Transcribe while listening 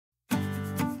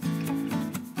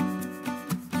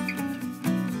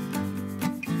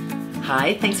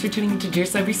Hi, thanks for tuning into Dear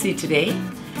Sybersue today.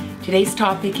 Today's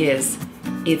topic is,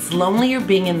 it's lonelier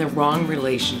being in the wrong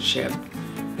relationship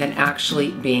than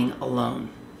actually being alone.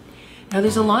 Now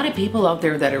there's a lot of people out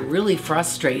there that are really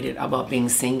frustrated about being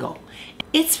single.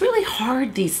 It's really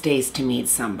hard these days to meet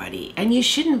somebody, and you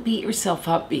shouldn't beat yourself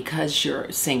up because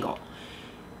you're single.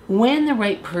 When the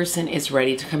right person is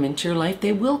ready to come into your life,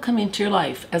 they will come into your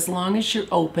life as long as you're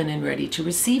open and ready to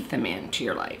receive them into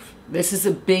your life. This is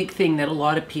a big thing that a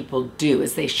lot of people do,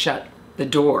 is they shut the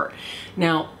door.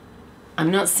 Now,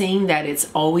 I'm not saying that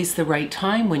it's always the right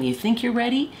time when you think you're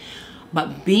ready,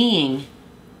 but being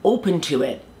open to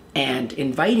it and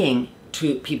inviting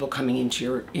to people coming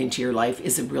into your life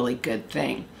is a really good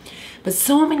thing. But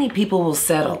so many people will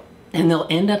settle and they'll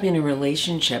end up in a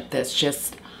relationship that's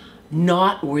just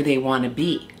not where they want to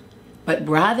be. But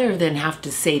rather than have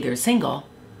to say they're single,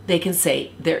 they can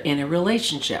say they're in a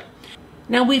relationship.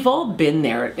 Now we've all been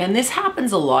there, and this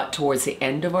happens a lot towards the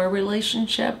end of our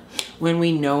relationship when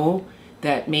we know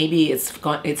that maybe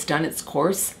it's done its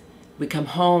course. We come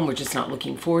home, we're just not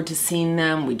looking forward to seeing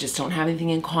them, we just don't have anything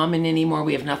in common anymore,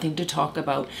 we have nothing to talk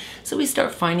about. So we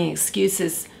start finding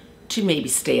excuses to maybe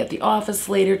stay at the office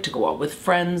later, to go out with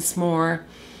friends more.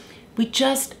 We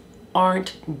just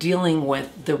aren't dealing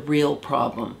with the real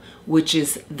problem, which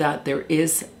is that there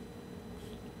is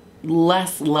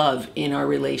less love in our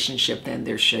relationship than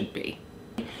there should be.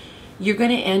 You're going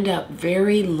to end up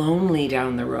very lonely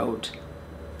down the road.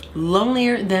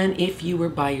 Lonelier than if you were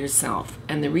by yourself.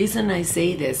 And the reason I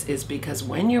say this is because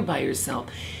when you're by yourself,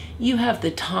 you have the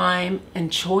time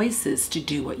and choices to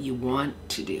do what you want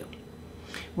to do.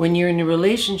 When you're in a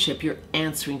relationship, you're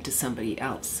answering to somebody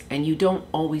else, and you don't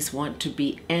always want to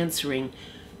be answering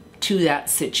to that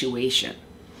situation.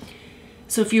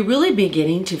 So if you're really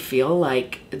beginning to feel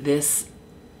like this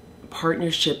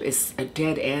partnership is a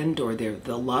dead end, or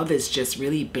the love is just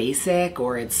really basic,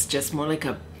 or it's just more like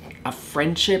a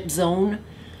friendship zone,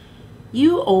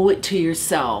 you owe it to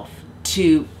yourself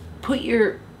to put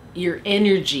your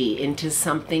energy into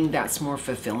something that's more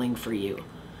fulfilling for you.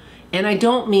 And I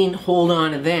don't mean hold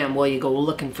on to them while you go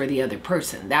looking for the other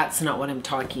person. That's not what I'm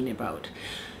talking about.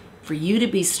 For you to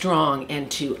be strong and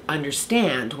to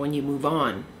understand when you move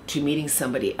on to meeting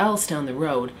somebody else down the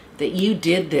road that you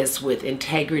did this with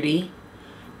integrity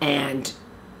and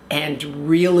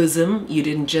realism. You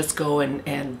didn't just go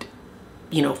and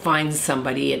find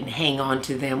somebody and hang on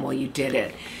to them while you did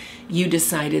it. You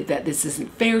decided that this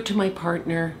isn't fair to my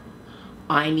partner.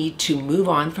 I need to move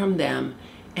on from them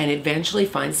and eventually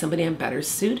find somebody I'm better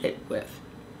suited with.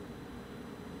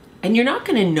 And you're not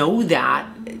going to know that,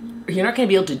 you're not going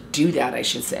to be able to do that, I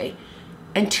should say,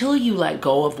 until you let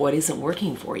go of what isn't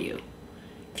working for you.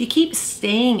 If you keep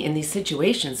staying in these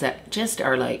situations that just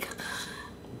are like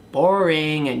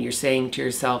boring, and you're saying to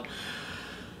yourself,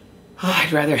 oh,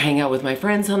 I'd rather hang out with my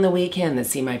friends on the weekend than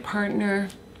see my partner,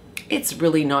 it's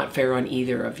really not fair on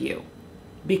either of you,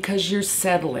 because you're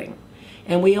settling.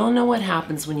 And we all know what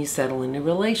happens when you settle in a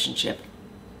relationship.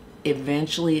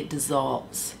 Eventually it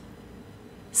dissolves.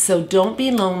 So don't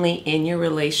be lonely in your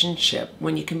relationship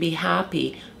when you can be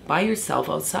happy by yourself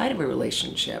outside of a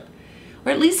relationship.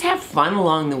 Or at least have fun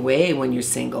along the way when you're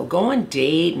single. Go on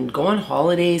date and go on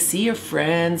holidays, see your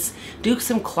friends, do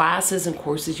some classes and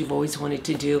courses you've always wanted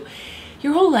to do.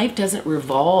 Your whole life doesn't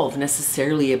revolve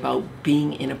necessarily about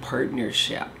being in a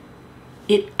partnership.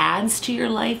 It adds to your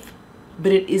life,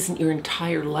 but it isn't your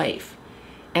entire life.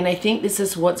 And I think this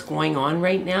is what's going on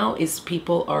right now, is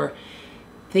people are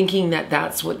thinking that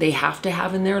that's what they have to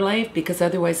have in their life because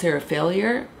otherwise they're a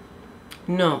failure.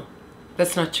 No,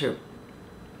 that's not true.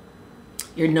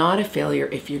 You're not a failure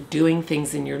if you're doing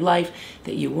things in your life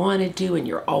that you want to do, and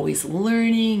you're always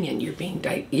learning, and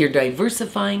you're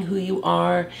diversifying who you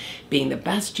are, being the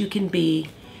best you can be,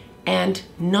 and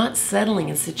not settling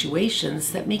in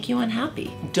situations that make you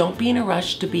unhappy. Don't be in a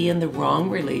rush to be in the wrong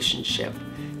relationship.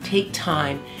 Take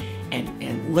time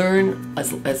and learn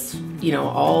as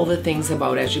all the things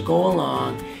about as you go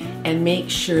along, and make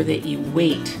sure that you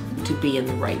wait to be in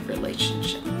the right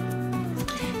relationship.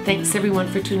 Thanks everyone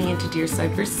for tuning in to Dear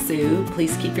Sybersue.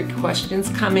 Please keep your questions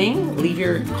coming. Leave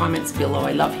your comments below.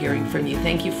 I love hearing from you.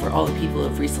 Thank you for all the people who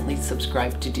have recently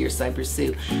subscribed to Dear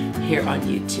Sybersue here on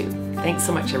YouTube. Thanks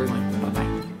so much, everyone.